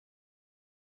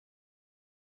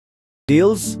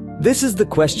deals? This is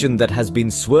the question that has been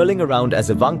swirling around as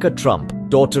Ivanka Trump,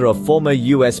 daughter of former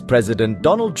US President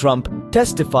Donald Trump,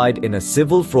 testified in a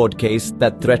civil fraud case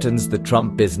that threatens the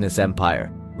Trump business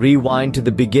empire. Rewind to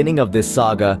the beginning of this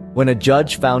saga when a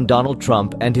judge found Donald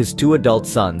Trump and his two adult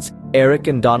sons, Eric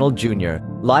and Donald Jr.,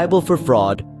 liable for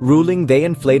fraud, ruling they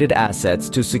inflated assets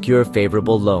to secure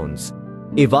favorable loans.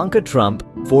 Ivanka Trump,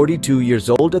 42 years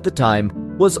old at the time,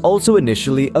 was also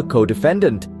initially a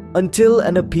co-defendant, until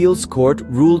an appeals court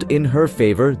ruled in her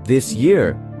favor this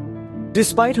year.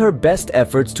 Despite her best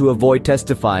efforts to avoid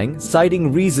testifying,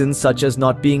 citing reasons such as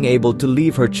not being able to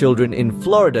leave her children in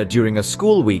Florida during a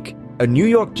school week, a New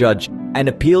York judge and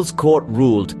appeals court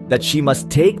ruled that she must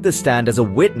take the stand as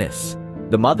a witness.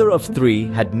 The mother of three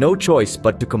had no choice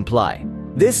but to comply.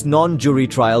 This non-jury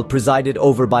trial, presided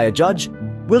over by a judge,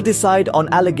 will decide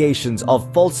on allegations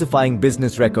of falsifying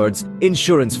business records,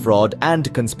 insurance fraud,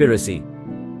 and conspiracy.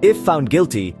 If found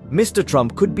guilty, Mr.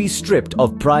 Trump could be stripped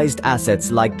of prized assets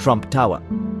like Trump Tower.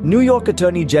 New York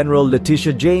Attorney General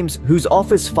Letitia James, whose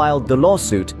office filed the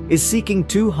lawsuit, is seeking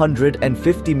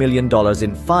 $250 million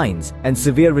in fines and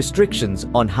severe restrictions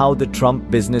on how the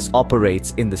Trump business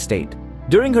operates in the state.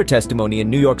 During her testimony in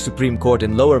New York Supreme Court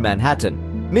in Lower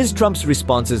Manhattan, Ms. Trump's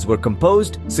responses were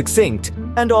composed, succinct,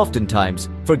 and oftentimes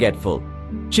forgetful.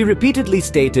 She repeatedly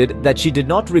stated that she did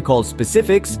not recall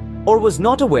specifics or was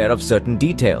not aware of certain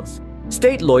details.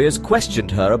 State lawyers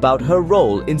questioned her about her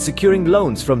role in securing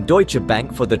loans from Deutsche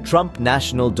Bank for the Trump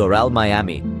National Doral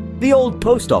Miami, the old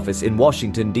post office in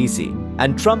Washington, D.C.,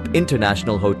 and Trump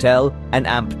International Hotel and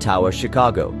Amp Tower,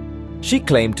 Chicago. She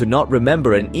claimed to not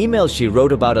remember an email she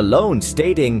wrote about a loan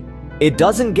stating, "It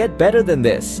doesn't get better than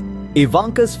this."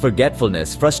 Ivanka's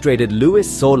forgetfulness frustrated Louis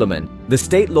Solomon, the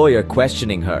state lawyer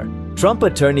questioning her. Trump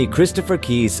attorney Christopher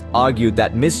Keyes argued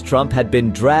that Ms. Trump had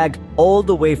been dragged all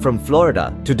the way from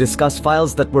Florida to discuss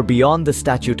files that were beyond the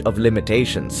statute of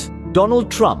limitations. Donald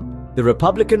Trump, the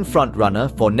Republican frontrunner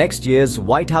for next year's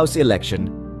White House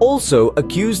election, also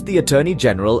accused the attorney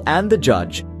general and the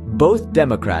judge, both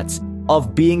Democrats,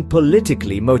 of being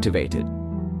politically motivated.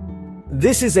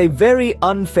 "This is a very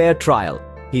unfair trial,"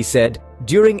 he said,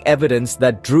 during evidence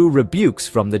that drew rebukes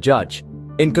from the judge.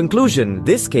 In conclusion,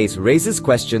 this case raises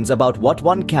questions about what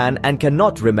one can and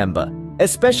cannot remember,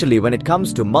 especially when it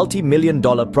comes to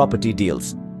multi-million-dollar property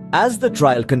deals. As the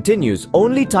trial continues,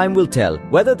 only time will tell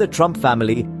whether the Trump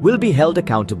family will be held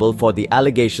accountable for the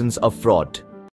allegations of fraud.